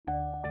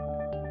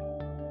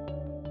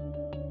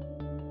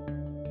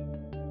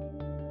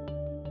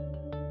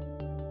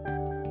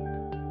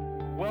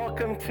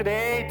Welcome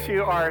today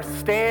to our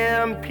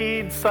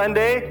Stampede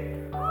Sunday.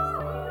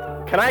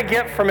 Can I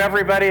get from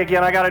everybody,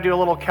 again, I got to do a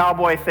little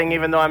cowboy thing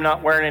even though I'm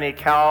not wearing any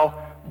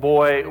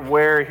cowboy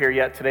wear here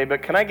yet today,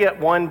 but can I get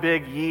one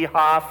big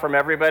yee-haw from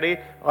everybody?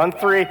 On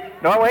three.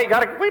 No, wait, wait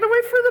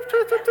for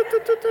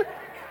the...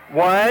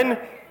 1,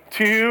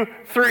 2,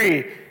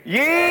 3.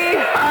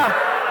 Yee-haw!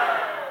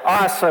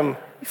 Awesome.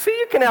 See,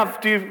 you can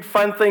do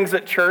fun things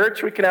at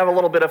church. We can have a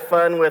little bit of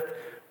fun with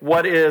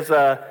what is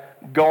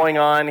going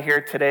on here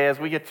today as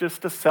we get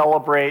just to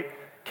celebrate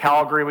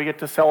Calgary. We get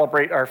to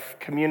celebrate our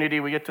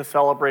community. We get to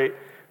celebrate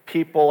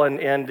people,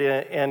 and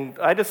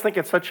I just think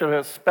it's such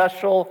a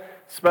special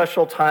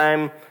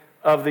time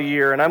of the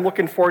year. And I'm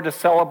looking forward to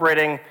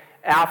celebrating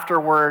after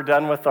we're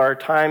done with our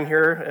time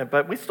here.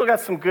 But we still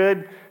got some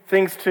good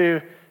things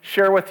to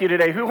share with you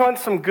today. Who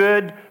wants some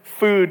good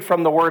food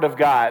from the Word of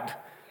God?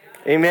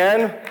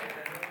 Amen?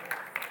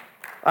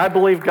 I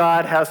believe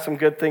God has some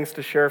good things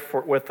to share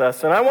with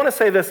us. And I want to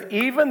say this,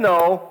 even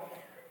though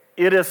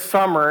it is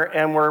summer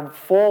and we're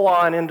full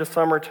on into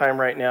summertime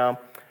right now,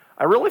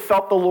 I really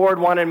felt the Lord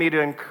wanted me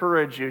to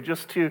encourage you,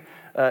 just to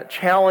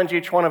challenge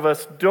each one of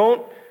us,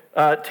 don't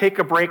take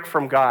a break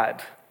from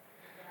God.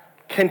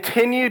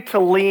 Continue to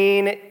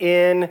lean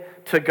in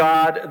to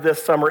God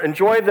this summer.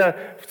 Enjoy the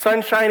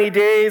sunshiny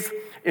days,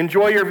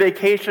 enjoy your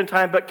vacation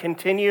time, but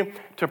continue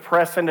to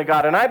press into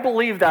God. And I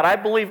believe that. I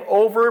believe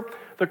over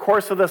the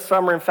course of this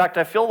summer, in fact,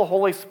 I feel the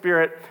Holy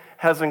Spirit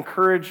has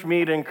encouraged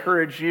me to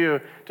encourage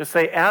you to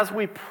say, as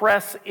we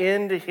press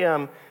into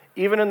Him,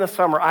 even in the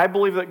summer, I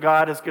believe that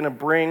God is going to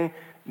bring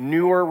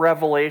newer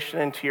revelation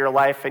into your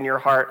life and your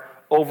heart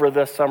over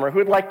this summer.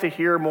 Who'd like to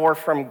hear more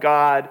from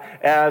God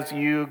as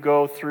you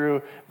go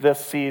through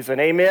this season?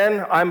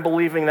 Amen? I'm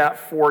believing that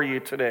for you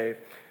today.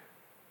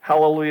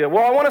 Hallelujah.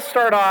 Well, I want to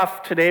start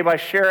off today by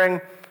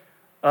sharing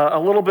a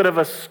little bit of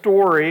a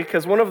story,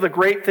 because one of the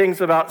great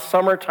things about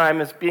summertime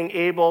is being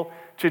able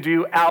to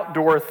do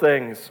outdoor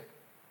things,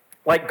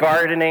 like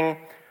gardening,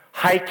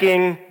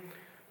 hiking,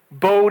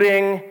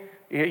 boating.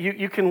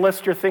 You can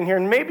list your thing here,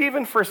 and maybe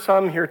even for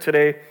some here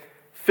today,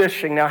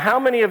 fishing. Now, how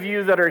many of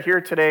you that are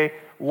here today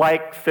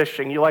like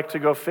fishing? You like to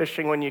go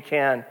fishing when you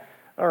can?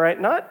 All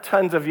right, not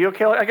tons of you.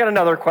 Okay, I got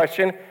another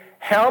question.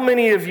 How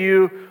many of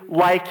you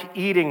like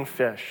eating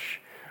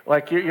fish?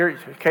 Like you're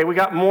okay, we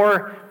got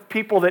more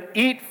people that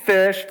eat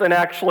fish than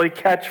actually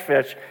catch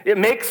fish. It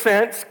makes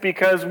sense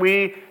because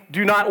we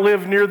do not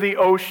live near the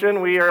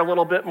ocean. We are a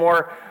little bit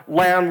more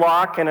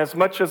landlocked, and as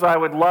much as I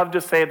would love to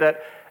say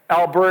that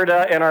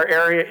Alberta and our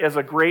area is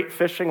a great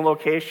fishing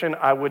location,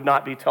 I would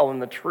not be telling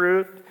the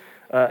truth.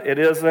 It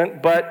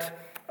isn't, but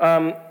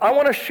I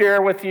want to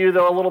share with you,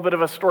 though, a little bit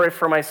of a story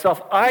for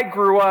myself. I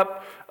grew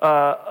up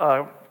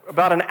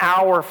about an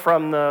hour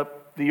from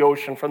the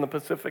ocean, from the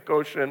Pacific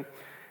Ocean.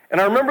 And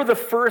I remember the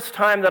first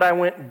time that I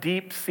went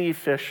deep sea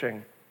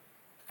fishing.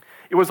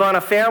 It was on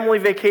a family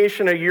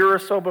vacation a year or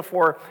so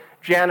before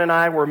Jan and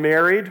I were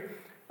married.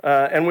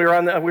 And we were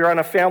on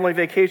a family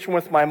vacation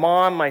with my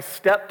mom, my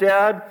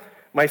stepdad,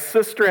 my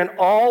sister, and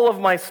all of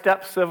my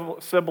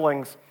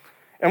step-siblings.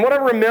 And what I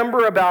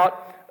remember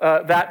about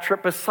that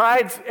trip,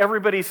 besides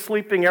everybody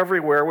sleeping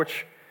everywhere,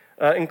 which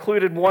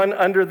included one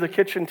under the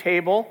kitchen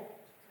table,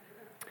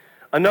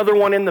 another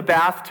one in the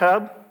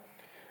bathtub,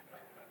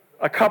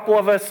 a couple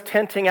of us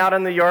tenting out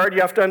in the yard.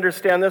 You have to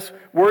understand this.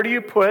 Where do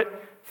you put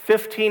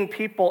 15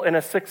 people in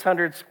a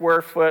 600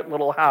 square foot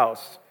little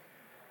house?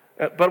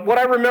 But what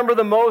I remember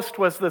the most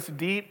was this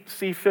deep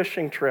sea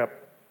fishing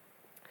trip.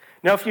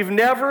 Now, if you've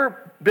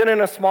never been in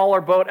a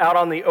smaller boat out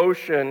on the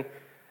ocean,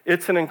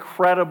 it's an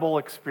incredible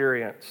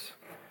experience.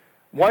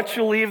 Once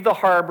you leave the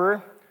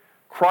harbor,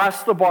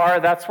 cross the bar,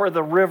 that's where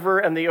the river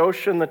and the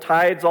ocean, the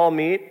tides all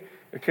meet.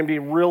 It can be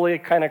really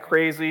kind of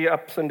crazy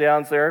ups and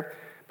downs there.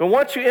 But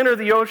once you enter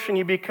the ocean,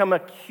 you become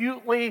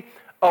acutely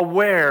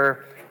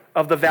aware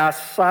of the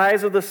vast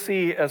size of the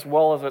sea as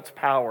well as its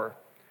power.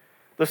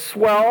 The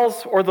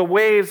swells or the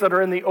waves that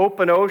are in the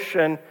open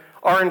ocean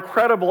are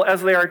incredible,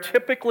 as they are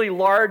typically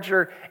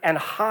larger and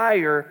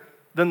higher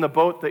than the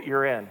boat that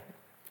you're in.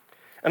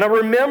 And I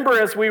remember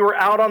as we were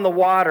out on the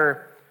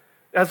water,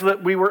 as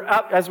we were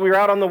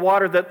out on the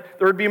water, that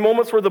there would be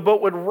moments where the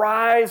boat would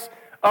rise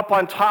up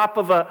on top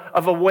of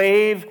a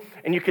wave,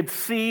 and you could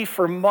see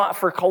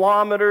for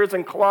kilometers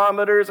and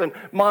kilometers and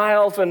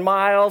miles,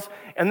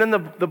 and then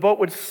the boat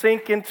would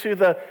sink into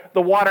the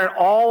water, and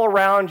all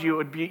around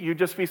you you'd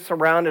just be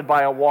surrounded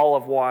by a wall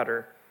of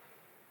water.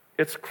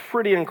 It's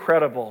pretty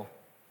incredible.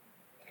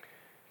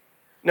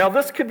 Now,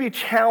 this could be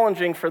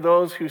challenging for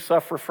those who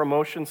suffer from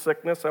motion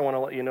sickness. I want to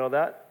let you know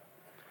that.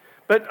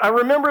 But I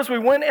remember as we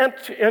went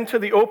into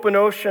the open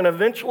ocean,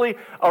 eventually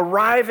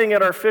arriving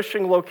at our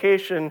fishing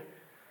location,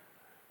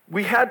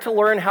 we had to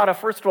learn how to,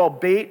 first of all,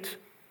 bait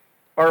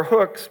our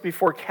hooks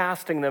before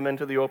casting them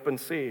into the open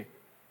sea.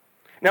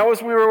 Now,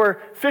 as we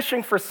were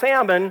fishing for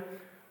salmon,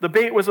 the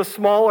bait was a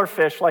smaller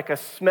fish like a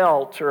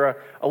smelt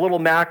or a little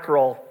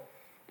mackerel.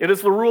 It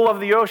is the rule of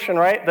the ocean,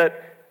 right,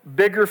 that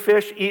bigger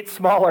fish eat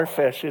smaller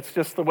fish. It's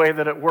just the way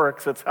that it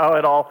works. It's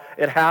how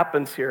it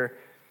happens here.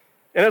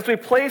 And as we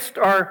placed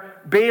our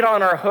bait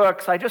on our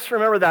hooks, I just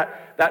remember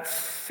that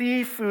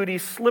seafoody,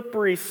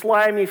 slippery,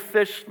 slimy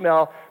fish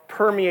smell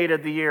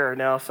permeated the air.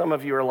 Now, some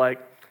of you are like,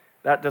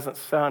 that doesn't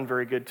sound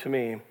very good to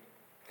me.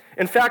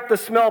 In fact, the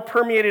smell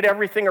permeated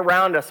everything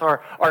around us,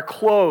 our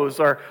clothes,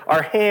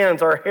 our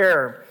hands, our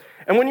hair.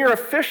 And when you're a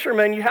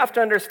fisherman, you have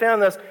to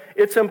understand this.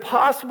 It's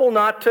impossible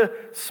not to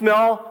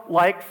smell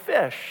like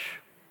fish.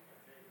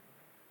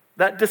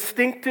 That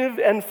distinctive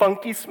and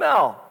funky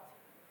smell.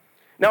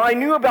 Now, I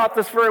knew about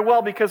this very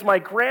well because my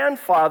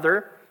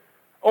grandfather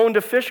owned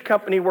a fish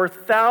company where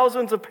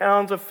thousands of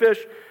pounds of fish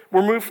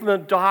were moved from the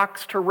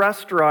docks to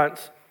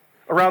restaurants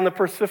around the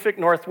Pacific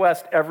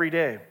Northwest every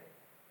day.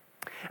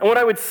 And when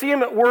I would see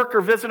him at work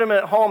or visit him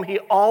at home, he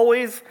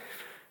always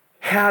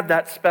had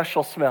that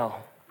special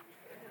smell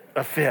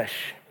of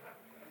fish.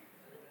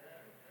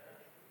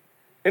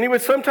 And he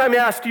would sometimes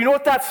ask, do you know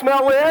what that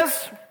smell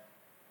is?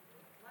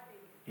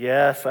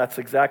 Yes, that's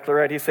exactly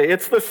right. He'd say,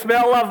 it's the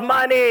smell of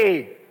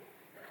money.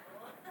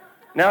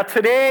 Now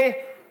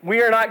today,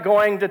 we are not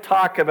going to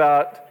talk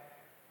about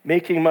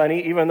making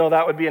money, even though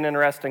that would be an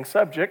interesting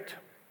subject,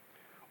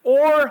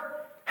 or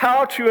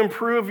how to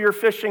improve your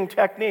fishing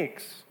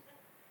techniques.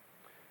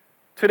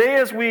 Today,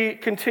 as we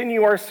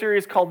continue our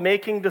series called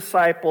Making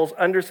Disciples,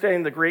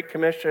 Understanding the Great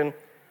Commission,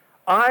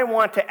 I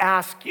want to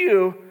ask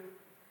you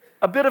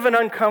a bit of an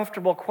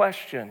uncomfortable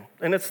question,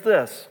 and it's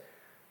this.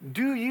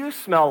 Do you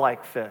smell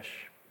like fish?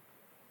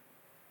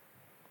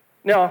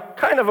 Now,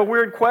 kind of a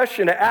weird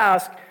question to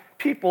ask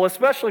people,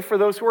 especially for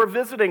those who are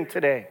visiting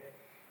today.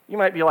 You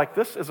might be like,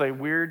 this is a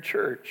weird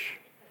church.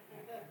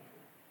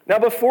 Now,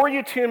 before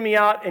you tune me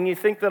out and you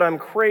think that I'm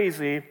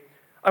crazy,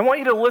 I want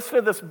you to listen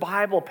to this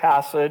Bible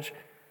passage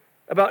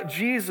about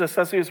Jesus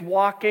as he was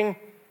walking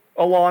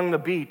along the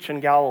beach in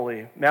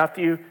Galilee.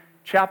 Matthew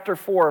chapter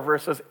 4,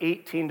 verses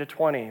 18 to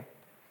 20.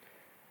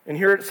 And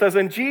here it says,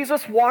 and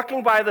Jesus,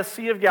 walking by the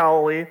Sea of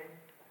Galilee,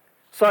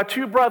 saw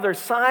two brothers,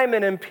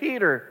 Simon and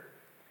Peter,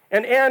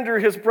 and Andrew,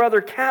 his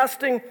brother,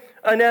 casting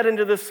a net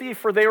into the sea,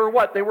 for they were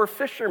what? They were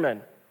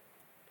fishermen.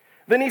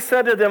 Then he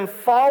said to them,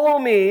 follow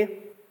me,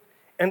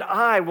 and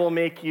I will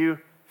make you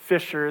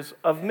fishers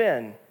of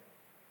men.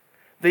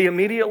 They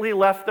immediately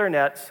left their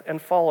nets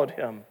and followed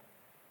him.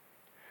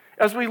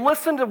 As we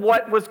listen to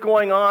what was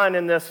going on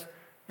in this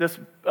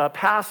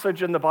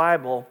passage in the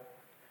Bible,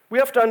 we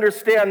have to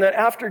understand that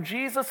after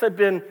Jesus had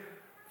been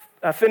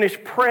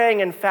finished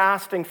praying and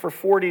fasting for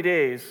 40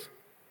 days,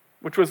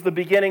 which was the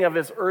beginning of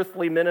his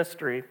earthly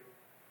ministry,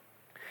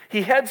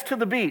 he heads to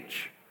the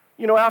beach.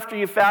 You know, after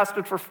you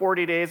fasted for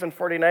 40 days and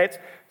 40 nights,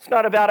 it's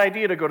not a bad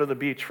idea to go to the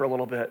beach for a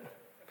little bit.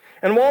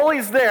 And while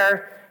he's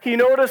there, he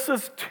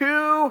notices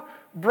two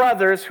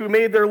brothers who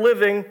made their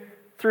living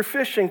through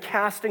fishing,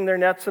 casting their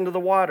nets into the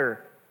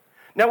water.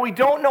 Now, we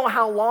don't know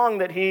how long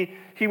that he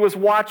was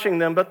watching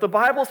them, but the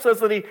Bible says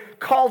that he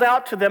called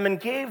out to them and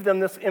gave them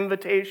this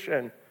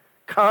invitation.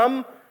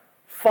 Come,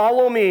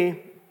 follow me,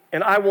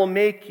 and I will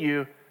make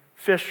you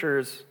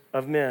fishers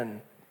of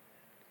men.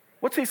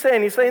 What's he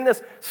saying? He's saying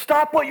this,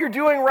 stop what you're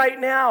doing right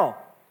now.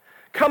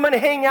 Come and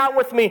hang out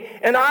with me,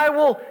 and I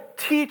will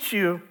teach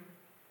you,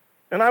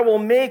 and I will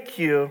make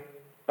you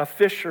a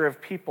fisher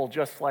of people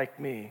just like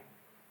me.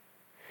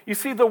 You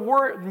see, the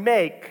word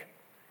make,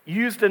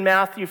 used in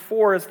Matthew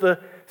 4, is the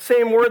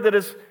same word that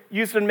is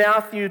used in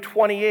Matthew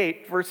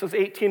 28, verses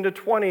 18 to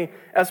 20,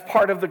 as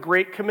part of the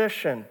Great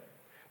Commission.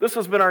 This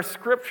has been our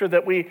scripture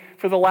that we,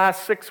 for the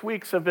last 6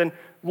 weeks, have been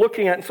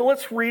looking at. And so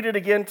let's read it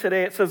again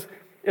today. It says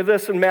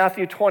this in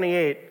Matthew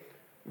 28,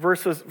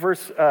 verse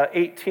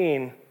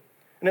 18.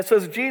 And it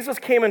says, Jesus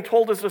came and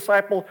told his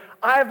disciple,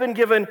 I have been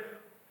given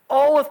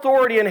all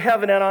authority in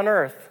heaven and on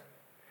earth.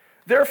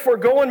 Therefore,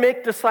 go and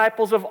make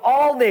disciples of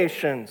all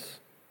nations.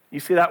 You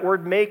see that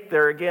word make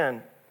there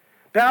again.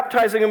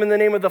 Baptizing them in the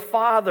name of the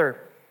Father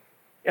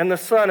and the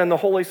Son and the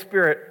Holy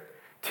Spirit.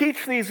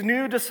 Teach these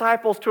new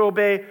disciples to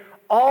obey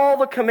all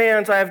the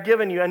commands I have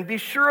given you. And be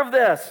sure of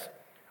this,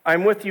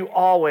 I'm with you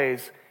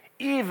always,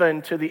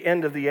 even to the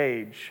end of the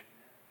age.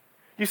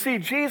 You see,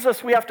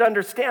 Jesus, we have to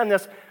understand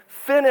this,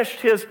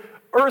 finished his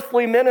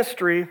earthly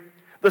ministry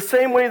the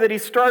same way that he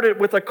started,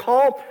 with a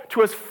call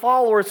to his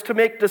followers to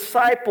make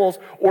disciples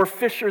or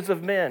fishers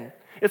of men.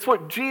 It's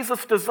what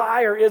Jesus'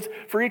 desire is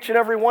for each and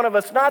every one of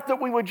us. Not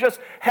that we would just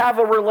have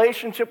a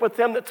relationship with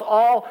him that's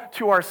all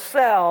to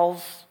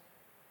ourselves,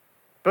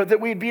 but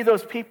that we'd be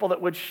those people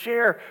that would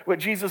share what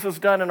Jesus has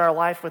done in our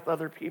life with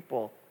other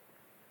people.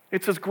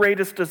 It's his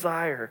greatest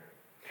desire.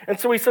 And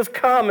so he says,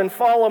 come and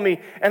follow me,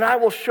 and I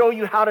will show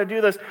you how to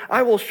do this.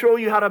 I will show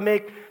you how to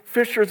make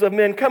fishers of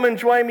men. Come and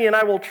join me, and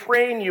I will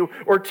train you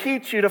or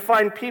teach you to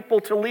find people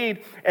to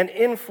lead and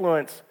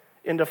influence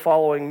into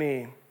following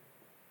me.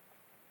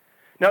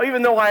 Now,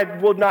 even though I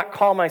would not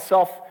call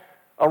myself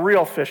a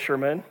real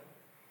fisherman,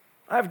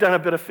 I've done a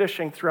bit of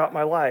fishing throughout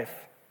my life.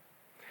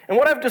 And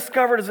what I've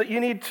discovered is that you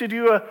need to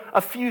do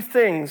a few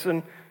things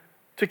and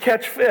to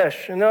catch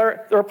fish. And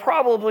there are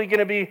probably going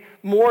to be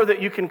more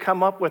that you can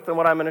come up with than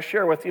what I'm going to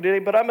share with you today,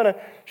 but I'm going to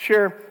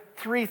share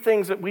 3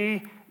 things that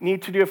we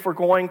need to do if we're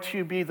going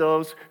to be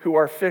those who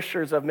are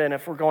fishers of men,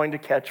 if we're going to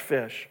catch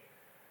fish.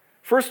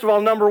 First of all,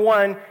 number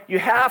 1, you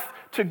have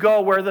to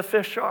go where the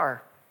fish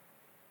are.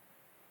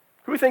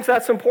 Who thinks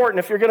that's important?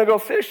 If you're going to go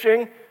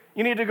fishing,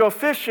 you need to go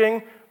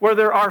fishing where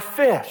there are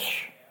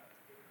fish.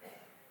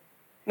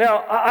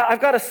 Now, I've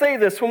got to say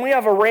this. When we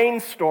have a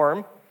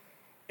rainstorm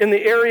in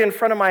the area in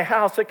front of my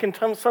house, it can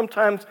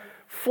sometimes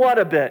flood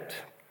a bit.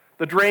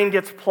 The drain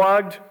gets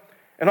plugged,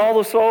 and all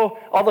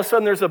of a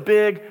sudden there's a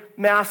big,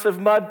 massive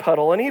mud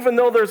puddle. And even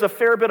though there's a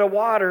fair bit of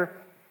water,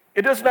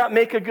 it does not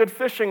make a good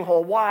fishing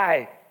hole.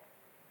 Why?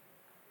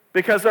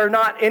 Because there are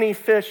not any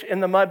fish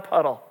in the mud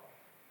puddle.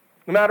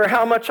 No matter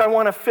how much I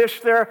want to fish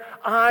there,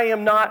 I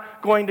am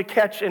not going to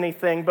catch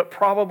anything but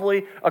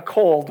probably a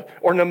cold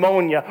or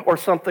pneumonia or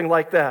something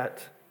like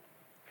that.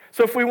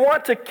 So if we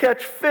want to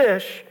catch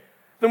fish,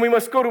 then we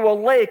must go to a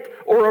lake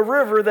or a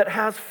river that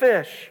has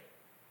fish.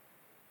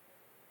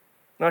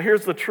 Now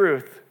here's the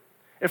truth.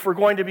 If we're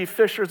going to be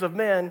fishers of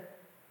men,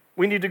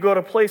 we need to go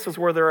to places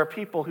where there are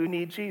people who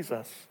need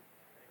Jesus.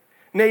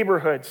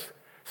 Neighborhoods,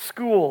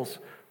 schools,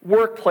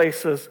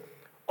 workplaces,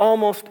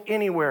 almost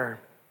anywhere.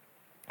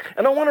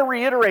 And I want to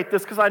reiterate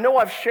this because I know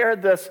I've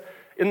shared this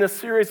in this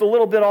series a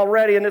little bit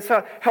already, and it's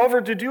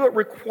however, to do it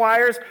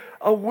requires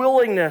a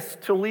willingness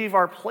to leave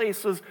our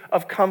places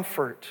of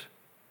comfort.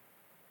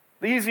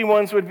 The easy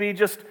ones would be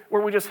just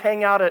where we just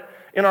hang out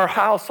in our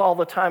house all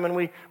the time and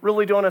we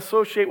really don't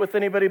associate with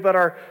anybody but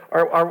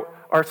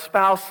our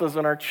spouses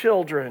and our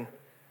children.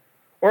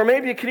 Or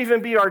maybe it could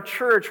even be our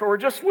church where we're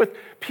just with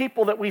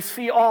people that we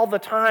see all the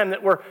time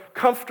that we're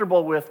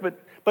comfortable with.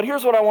 But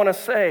here's what I want to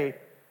say.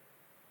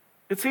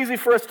 It's easy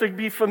for us to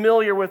be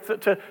familiar with,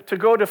 to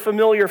go to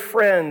familiar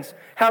friends,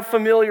 have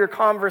familiar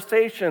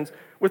conversations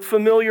with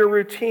familiar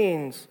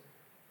routines.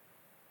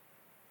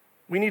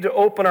 We need to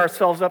open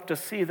ourselves up to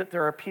see that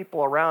there are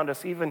people around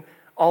us, even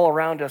all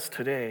around us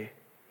today.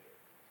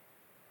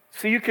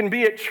 So you can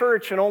be at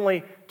church and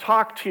only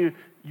talk to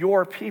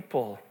your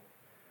people.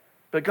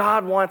 But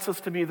God wants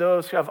us to be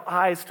those who have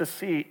eyes to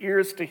see,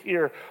 ears to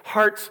hear,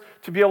 hearts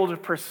to be able to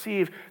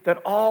perceive that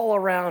all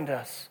around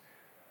us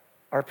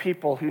are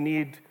people who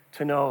need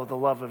to know the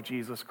love of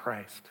Jesus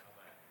Christ,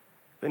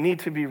 that need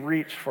to be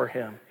reached for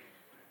Him.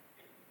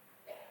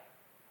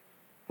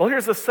 Well,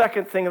 here's the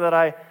second thing that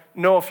I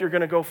know if you're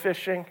going to go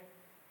fishing.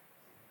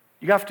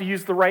 You have to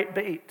use the right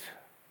bait.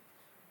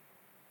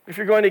 If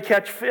you're going to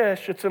catch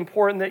fish, it's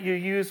important that you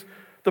use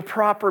the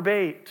proper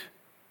bait.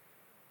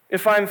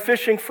 If I'm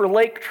fishing for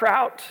lake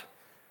trout,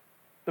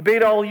 the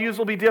bait I'll use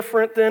will be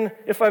different than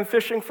if I'm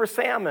fishing for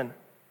salmon.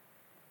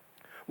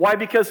 Why?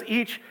 Because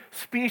each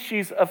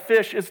species of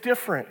fish is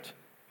different,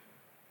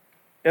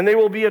 and they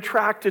will be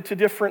attracted to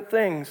different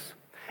things.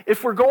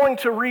 If we're going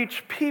to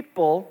reach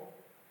people,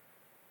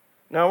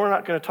 now we're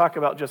not going to talk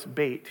about just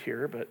bait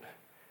here, but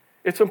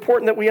it's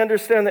important that we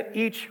understand that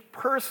each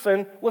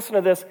person, listen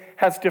to this,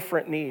 has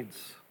different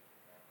needs.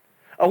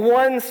 A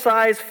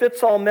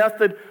one-size-fits-all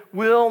method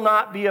will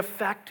not be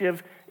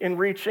effective in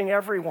reaching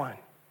everyone.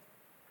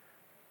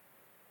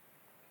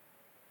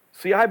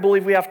 See, I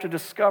believe we have to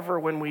discover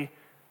when we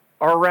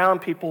are around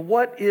people,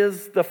 what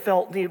is the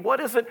felt need? What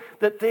is it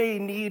that they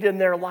need in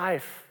their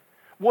life?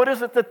 What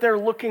is it that they're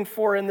looking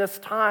for in this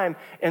time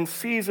and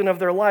season of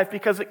their life?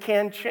 Because it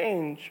can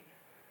change.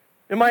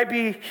 It might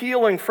be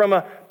healing from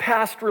a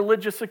past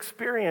religious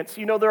experience.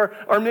 You know, there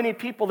are many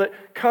people that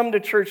come to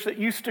church, that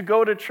used to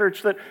go to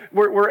church, that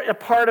were a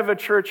part of a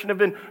church and have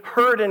been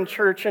hurt in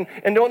church and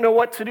don't know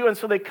what to do. And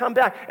so they come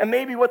back. And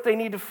maybe what they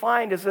need to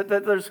find is that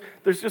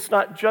there's just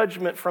not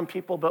judgment from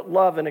people, but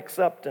love and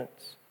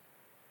acceptance.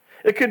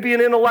 It could be an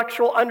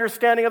intellectual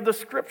understanding of the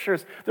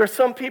Scriptures. There are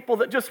some people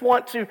that just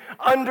want to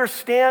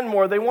understand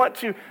more. They want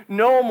to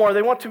know more.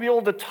 They want to be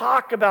able to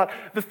talk about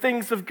the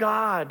things of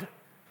God.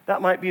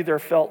 That might be their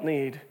felt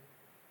need.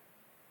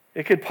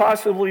 It could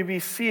possibly be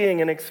seeing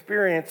and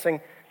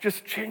experiencing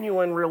just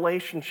genuine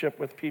relationship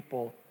with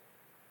people.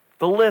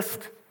 The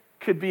list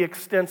could be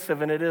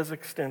extensive, and it is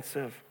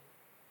extensive.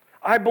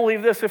 I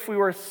believe this, if we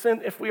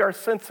are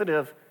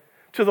sensitive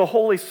to the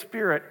Holy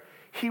Spirit,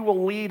 He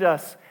will lead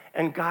us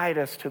and guide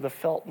us to the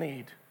felt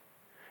need.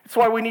 It's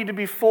why we need to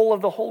be full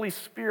of the Holy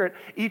Spirit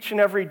each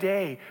and every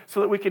day so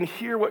that we can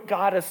hear what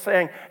God is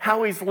saying,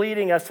 how He's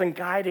leading us and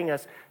guiding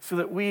us so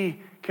that we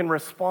can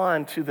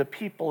respond to the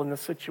people and the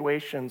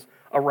situations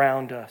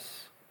around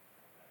us.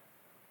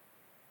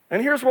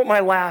 And here's what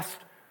my last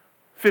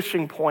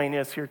fishing point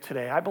is here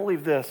today. I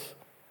believe this.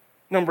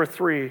 Number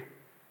 3,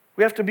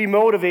 we have to be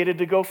motivated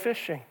to go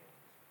fishing.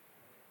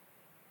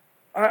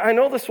 I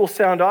know this will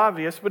sound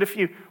obvious, but if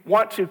you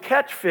want to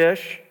catch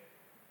fish,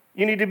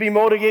 you need to be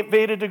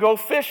motivated to go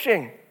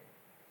fishing.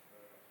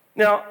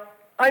 Now,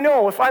 I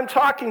know if I'm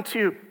talking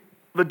to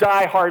the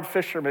die-hard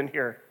fishermen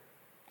here,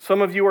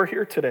 some of you are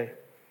here today,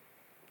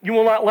 you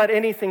will not let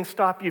anything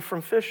stop you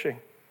from fishing.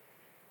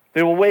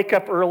 They will wake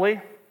up early,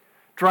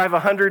 drive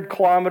 100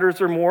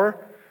 kilometers or more,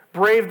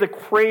 brave the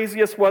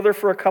craziest weather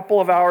for a couple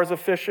of hours of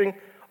fishing,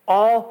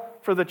 all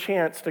for the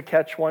chance to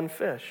catch one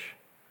fish.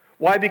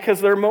 Why?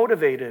 Because they're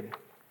motivated.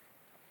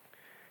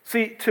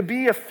 See, to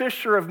be a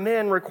fisher of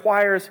men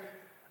requires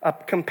a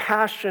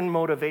compassion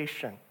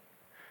motivation.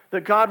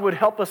 That God would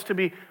help us to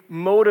be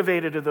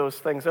motivated to those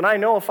things. And I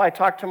know if I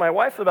talk to my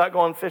wife about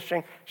going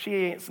fishing,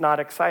 she's not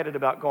excited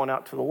about going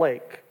out to the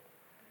lake.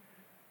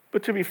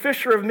 But to be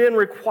fisher of men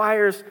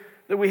requires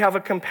that we have a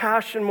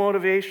compassion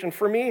motivation.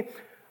 For me,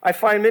 I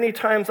find many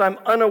times I'm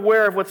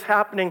unaware of what's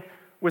happening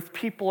with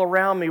people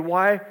around me.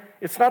 Why?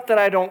 It's not that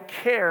I don't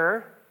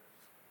care.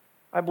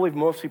 I believe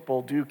most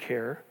people do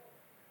care.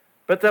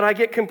 But that I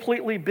get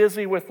completely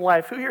busy with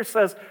life. Who here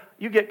says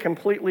you get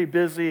completely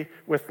busy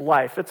with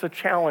life? It's a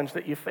challenge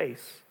that you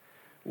face.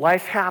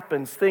 Life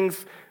happens.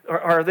 Things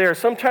are there.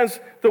 Sometimes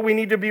that we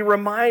need to be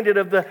reminded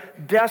of the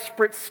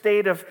desperate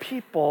state of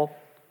people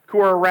who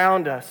are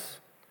around us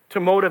to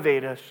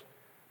motivate us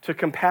to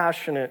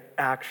compassionate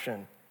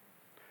action.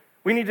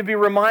 We need to be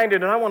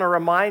reminded, and I want to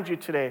remind you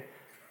today,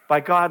 by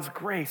God's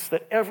grace,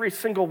 that every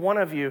single one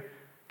of you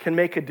can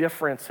make a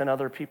difference in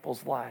other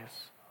people's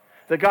lives.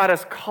 That God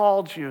has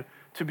called you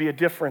to be a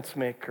difference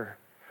maker.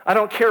 I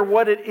don't care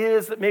what it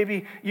is that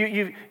maybe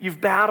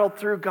you've battled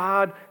through.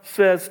 God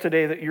says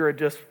today that you're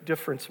a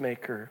difference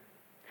maker.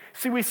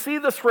 See, we see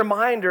this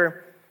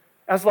reminder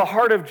as the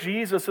heart of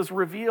Jesus is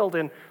revealed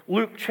in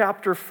Luke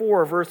chapter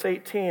 4, verse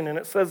 18. And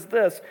it says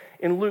this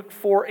in Luke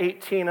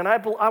 4:18. And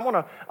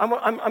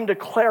I'm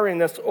declaring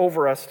this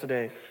over us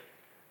today.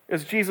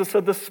 As Jesus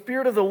said, "The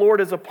Spirit of the Lord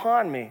is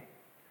upon me,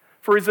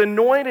 for He's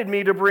anointed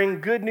me to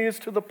bring good news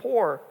to the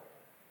poor.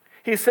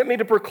 He sent me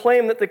to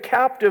proclaim that the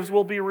captives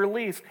will be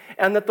released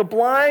and that the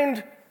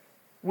blind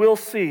will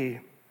see,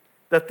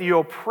 that the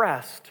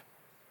oppressed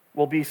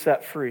will be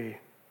set free."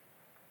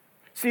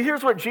 See,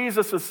 here's what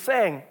Jesus is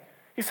saying.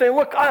 He's saying,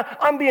 look,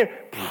 I'm being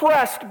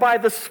pressed by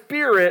the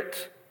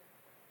Spirit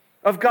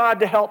of God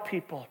to help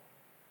people.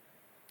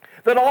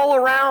 That all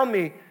around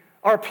me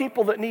are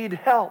people that need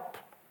help.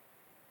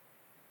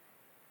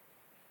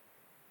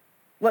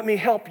 Let me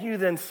help you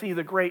then see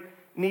the great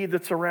need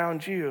that's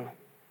around you.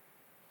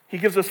 He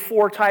gives us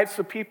 4 types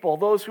of people.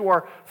 Those who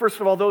are,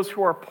 first of all, those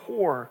who are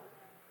poor.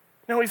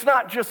 Now, he's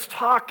not just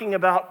talking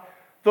about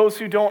those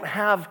who don't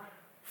have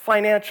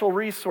financial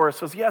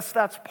resources. Yes,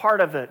 that's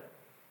part of it.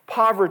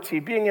 Poverty,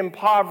 being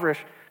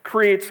impoverished,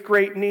 creates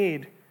great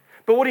need.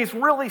 But what he's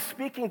really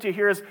speaking to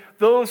here is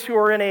those who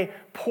are in a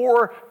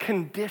poor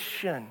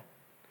condition.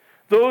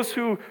 Those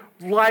whose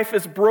life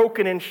is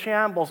broken in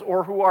shambles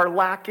or who are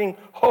lacking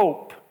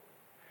hope.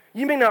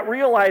 You may not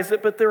realize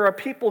it, but there are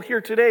people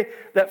here today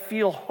that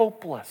feel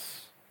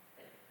hopeless.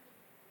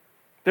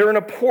 They're in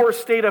a poor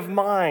state of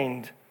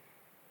mind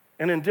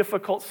and in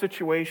difficult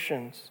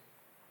situations.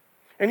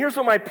 And here's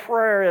what my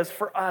prayer is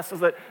for us, is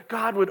that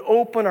God would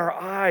open our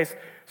eyes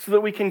so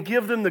that we can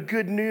give them the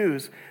good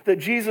news that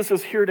Jesus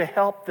is here to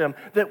help them,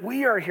 that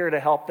we are here to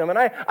help them. And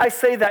I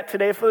say that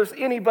today, if there's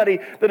anybody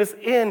that is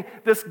in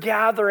this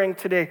gathering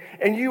today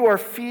and you are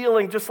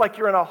feeling just like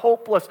you're in a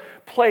hopeless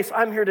place,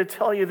 I'm here to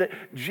tell you that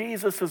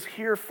Jesus is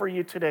here for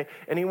you today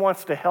and He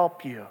wants to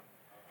help you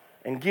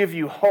and give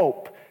you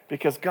hope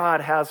because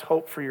God has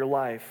hope for your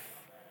life.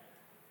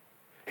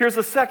 Here's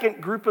a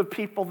second group of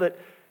people that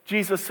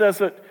Jesus says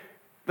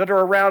that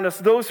are around us,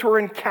 those who are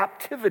in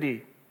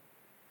captivity.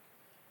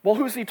 Well,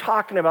 who's He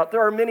talking about?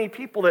 There are many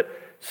people that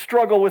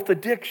struggle with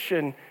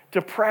addiction,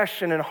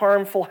 depression, and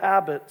harmful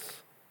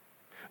habits.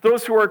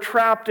 Those who are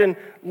trapped in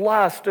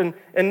lust and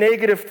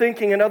negative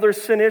thinking and other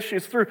sin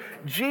issues. Through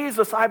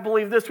Jesus, I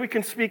believe this, we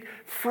can speak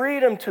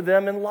freedom to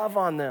them and love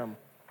on them.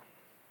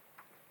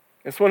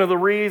 It's one of the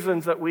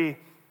reasons that we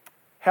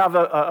have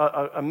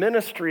a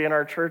ministry in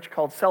our church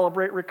called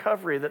Celebrate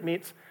Recovery that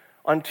meets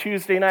on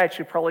Tuesday nights.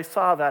 You probably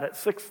saw that at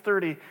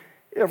 6:30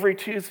 every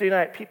Tuesday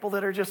night. People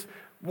that are just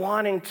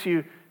wanting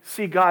to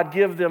see God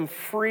give them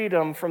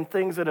freedom from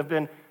things that have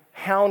been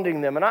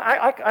hounding them. And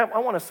I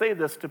want to say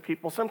this to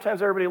people.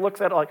 Sometimes everybody looks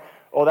at it like,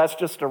 oh, that's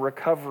just a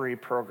recovery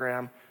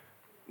program.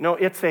 No,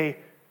 it's a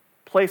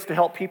place to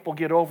help people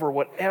get over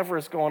whatever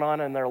is going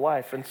on in their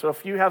life. And so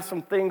if you have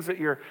some things that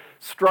you're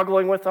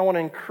struggling with, I want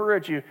to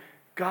encourage you.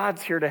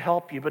 God's here to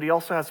help you, but He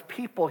also has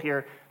people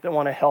here that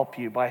want to help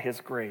you by His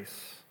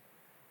grace.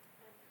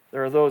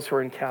 There are those who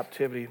are in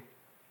captivity.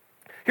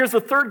 Here's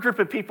the third group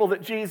of people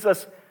that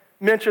Jesus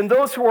mentioned,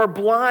 those who are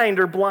blind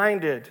or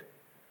blinded.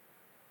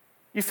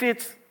 You see,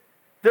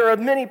 there are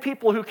many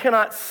people who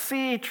cannot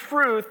see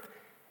truth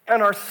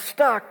and are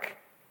stuck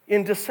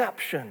in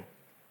deception.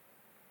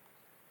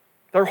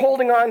 They're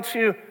holding on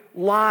to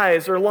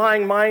lies or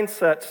lying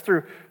mindsets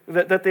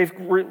that they've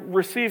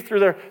received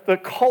through the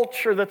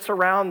culture that's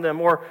around them,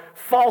 or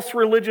false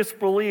religious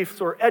beliefs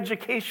or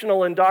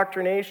educational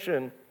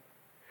indoctrination.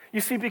 You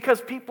see,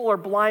 because people are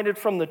blinded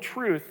from the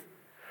truth,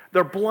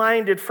 they're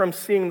blinded from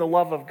seeing the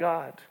love of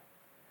God.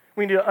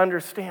 We need to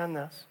understand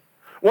this.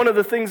 One of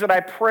the things that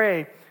I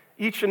pray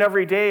each and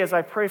every day is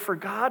I pray for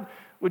God,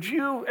 Would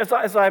you,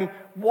 as I'm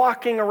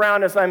walking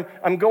around, as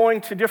I'm going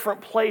to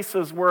different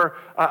places where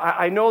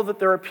I know that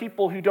there are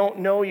people who don't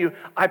know you,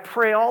 I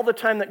pray all the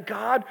time that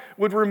God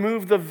would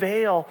remove the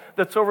veil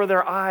that's over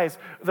their eyes,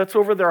 that's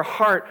over their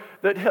heart,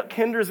 that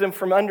hinders them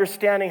from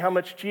understanding how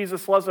much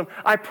Jesus loves them.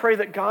 I pray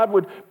that God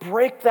would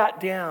break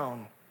that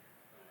down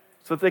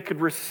so that they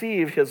could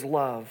receive his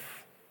love.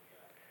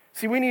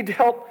 See, we need to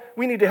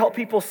help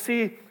people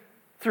see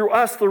through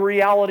us the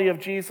reality of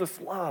Jesus'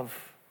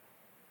 love.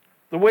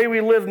 The way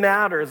we live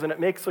matters, and it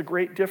makes a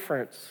great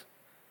difference.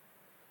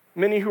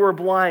 Many who are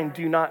blind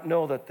do not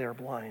know that they're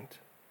blind.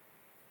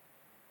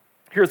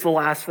 Here's the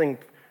last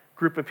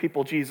group of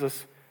people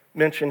Jesus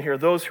mentioned here,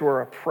 those who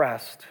are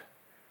oppressed.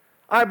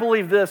 I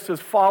believe this, as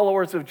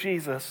followers of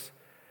Jesus,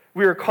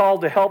 we are called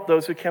to help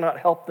those who cannot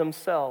help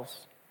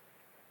themselves.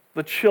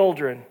 The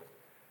children,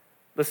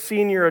 the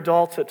senior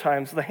adults at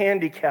times, the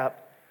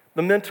handicapped,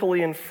 the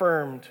mentally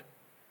infirmed,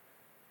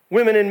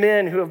 women and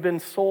men who have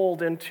been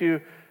sold into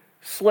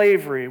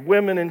slavery,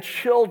 women and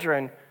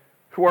children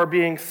who are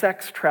being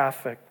sex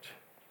trafficked.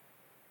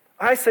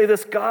 I say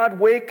this, God,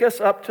 wake us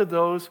up to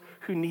those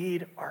who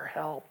need our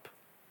help.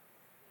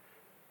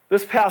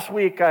 This past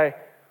week, I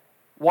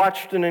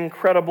watched an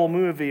incredible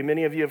movie.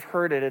 Many of you have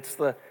heard it. It's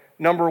the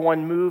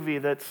 #1 movie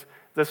that's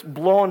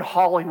blown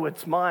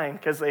Hollywood's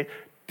mind because they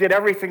did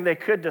everything they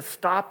could to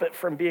stop it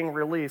from being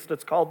released.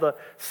 It's called The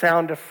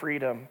Sound of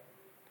Freedom.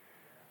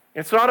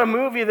 It's not a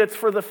movie that's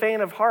for the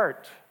faint of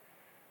heart.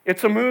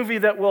 It's a movie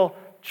that will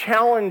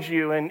challenge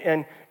you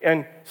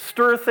and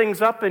stir things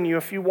up in you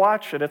if you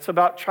watch it. It's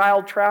about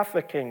child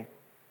trafficking.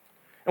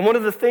 And one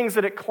of the things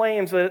that it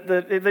claims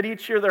that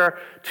each year there are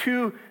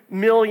 2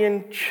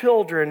 million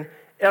children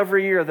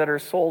every year that are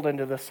sold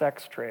into the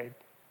sex trade.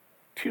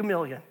 2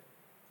 million.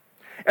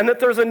 And that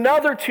there's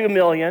another 2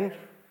 million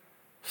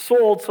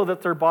sold so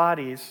that their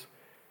bodies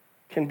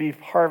can be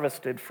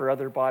harvested for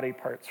other body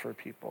parts for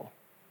people.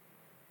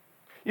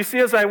 You see,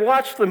 as I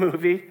watched the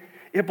movie,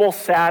 it both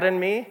saddened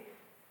me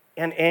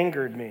and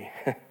angered me.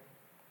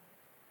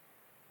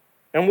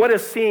 And what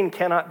is seen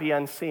cannot be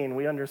unseen.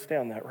 We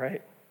understand that,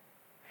 right?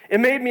 It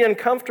made me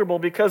uncomfortable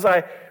because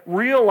I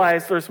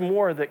realized there's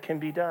more that can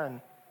be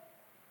done.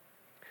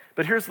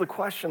 But here's the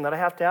question that I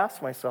have to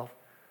ask myself.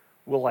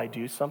 Will I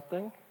do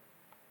something?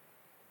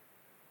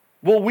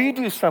 Will we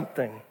do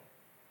something?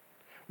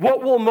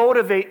 What will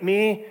motivate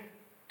me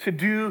to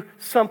do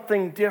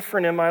something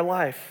different in my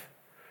life?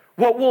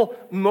 What will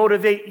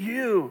motivate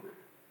you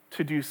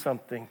to do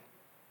something?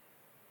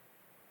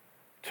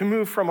 To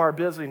move from our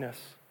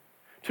busyness,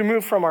 to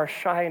move from our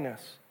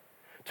shyness,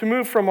 to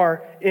move from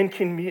our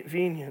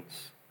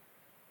inconvenience.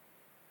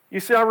 You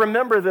see, I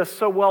remember this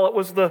so well. It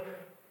was the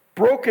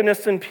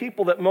brokenness in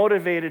people that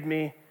motivated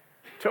me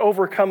to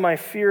overcome my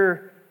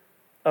fear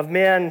of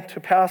man to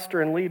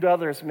pastor and lead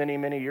others many,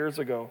 many years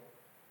ago.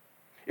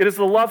 It is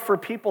the love for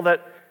people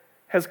that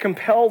has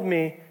compelled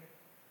me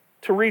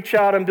to reach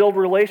out and build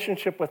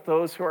relationship with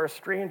those who are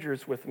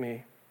strangers with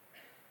me.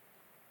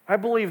 I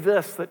believe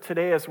this, that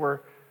today as we're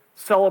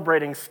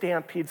celebrating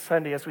Stampede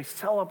Sunday, as we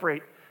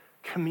celebrate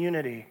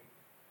community,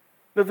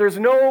 that there's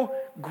no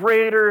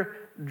greater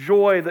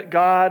joy that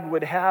God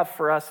would have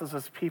for us as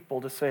his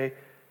people to say,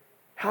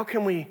 how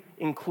can we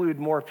include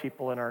more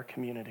people in our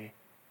community?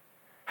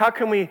 How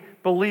can we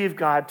believe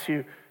God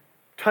to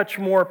touch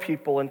more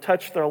people and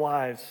touch their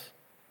lives?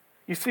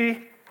 You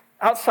see,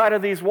 outside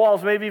of these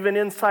walls, maybe even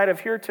inside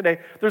of here today,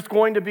 there's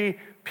going to be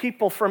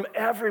people from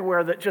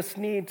everywhere that just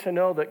need to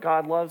know that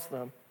God loves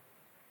them.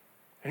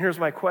 And here's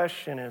my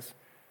question is,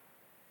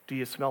 do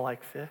you smell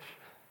like fish?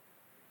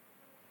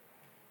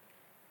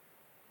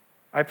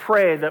 I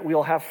pray that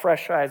we'll have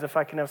fresh eyes. If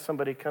I can have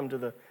somebody come to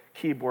the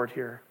keyboard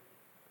here.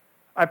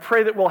 I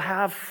pray that we'll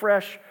have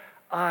fresh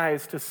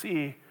eyes to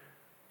see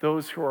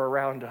those who are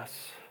around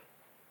us.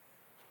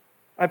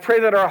 I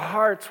pray that our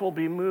hearts will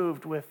be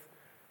moved with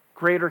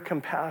greater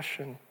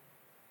compassion.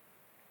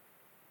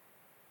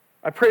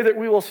 I pray that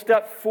we will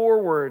step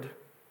forward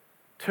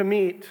to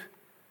meet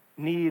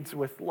needs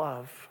with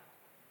love.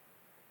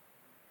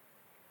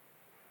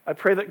 I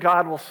pray that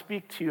God will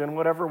speak to you in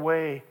whatever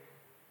way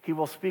he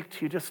will speak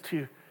to you, just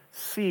to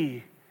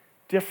see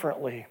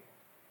differently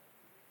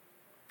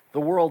the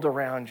world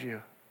around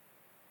you.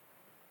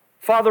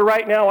 Father,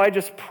 right now I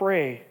just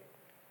pray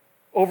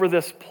over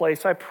this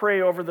place. I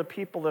pray over the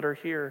people that are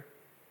here.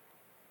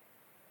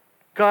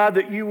 God,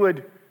 that you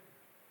would,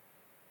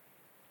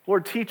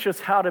 Lord, teach us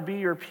how to be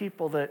your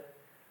people that,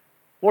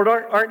 Lord,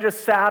 aren't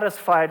just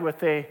satisfied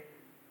with a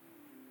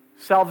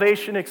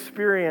salvation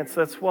experience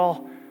that's,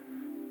 well,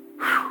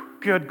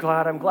 good,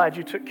 God, I'm glad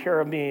you took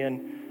care of me,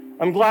 and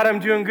I'm glad I'm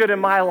doing good in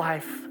my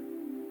life.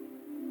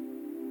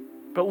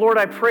 But Lord,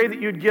 I pray that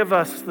you'd give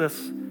us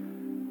this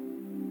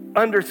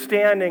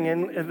understanding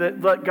and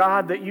that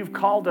God, that you've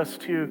called us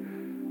to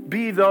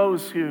be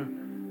those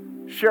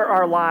who share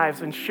our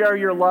lives and share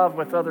your love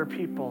with other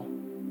people.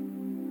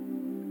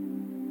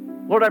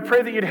 Lord, I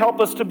pray that you'd help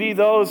us to be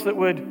those that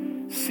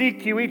would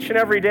seek you each and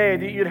every day,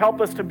 that you'd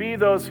help us to be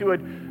those who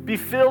would be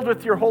filled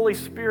with your Holy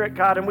Spirit,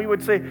 God, and we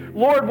would say,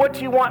 Lord, what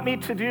do you want me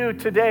to do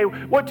today?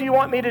 What do you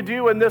want me to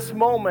do in this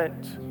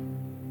moment?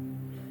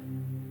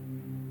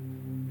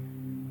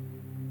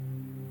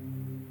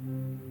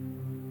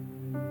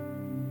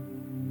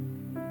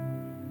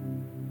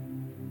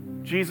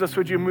 Jesus,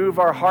 would you move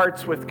our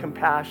hearts with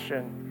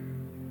compassion?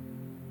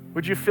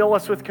 Would you fill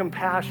us with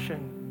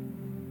compassion?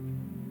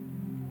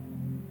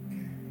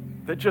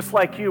 That just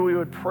like you, we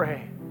would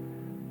pray,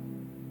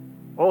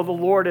 oh, the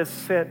Lord has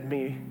sent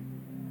me.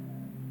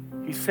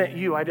 He sent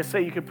you. I just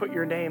say you could put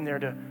your name there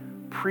to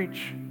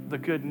preach the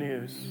good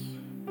news.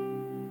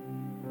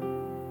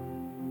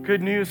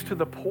 Good news to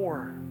the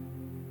poor.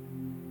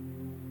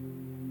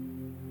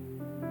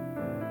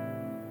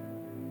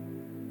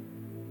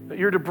 That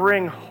you're to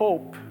bring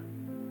hope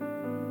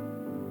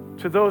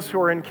to those who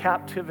are in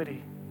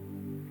captivity.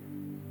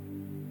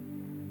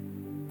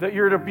 That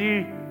you're to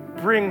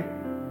bring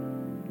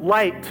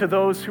light to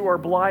those who are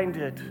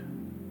blinded.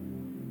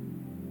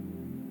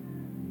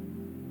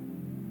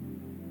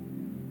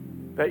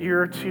 That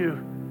you're to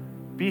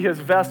be his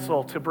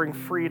vessel to bring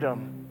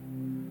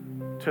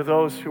freedom to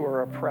those who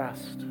are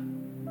oppressed.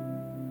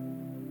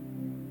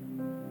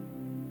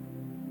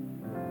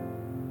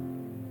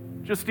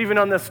 Just even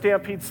on this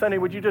Stampede Sunday,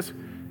 would you just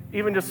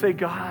say,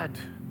 God,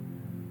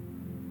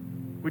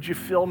 would you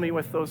fill me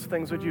with those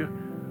things? Would you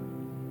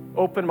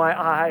open my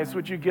eyes?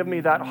 Would you give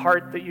me that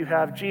heart that you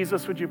have?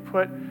 Jesus, would you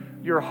put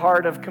your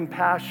heart of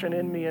compassion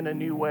in me in a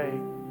new way?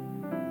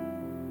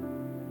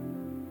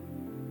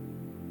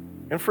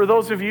 And for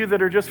those of you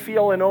that are just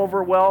feeling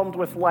overwhelmed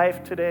with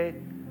life today,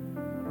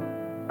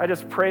 I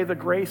just pray the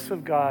grace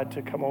of God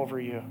to come over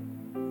you.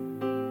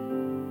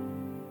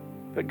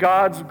 That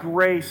God's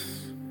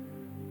grace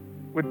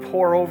would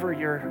pour over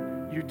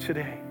you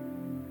today.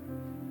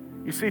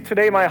 You see,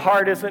 today my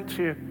heart isn't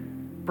to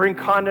bring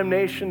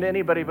condemnation to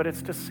anybody, but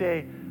it's to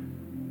say,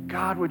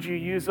 God, would you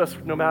use us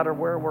no matter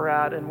where we're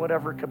at in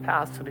whatever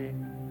capacity.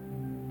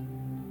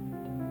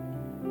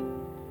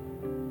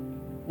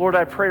 Lord,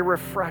 I pray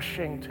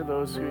refreshing to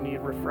those who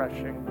need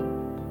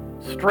refreshing,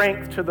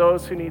 strength to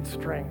those who need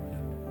strength,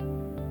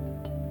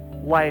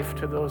 life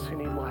to those who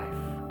need life.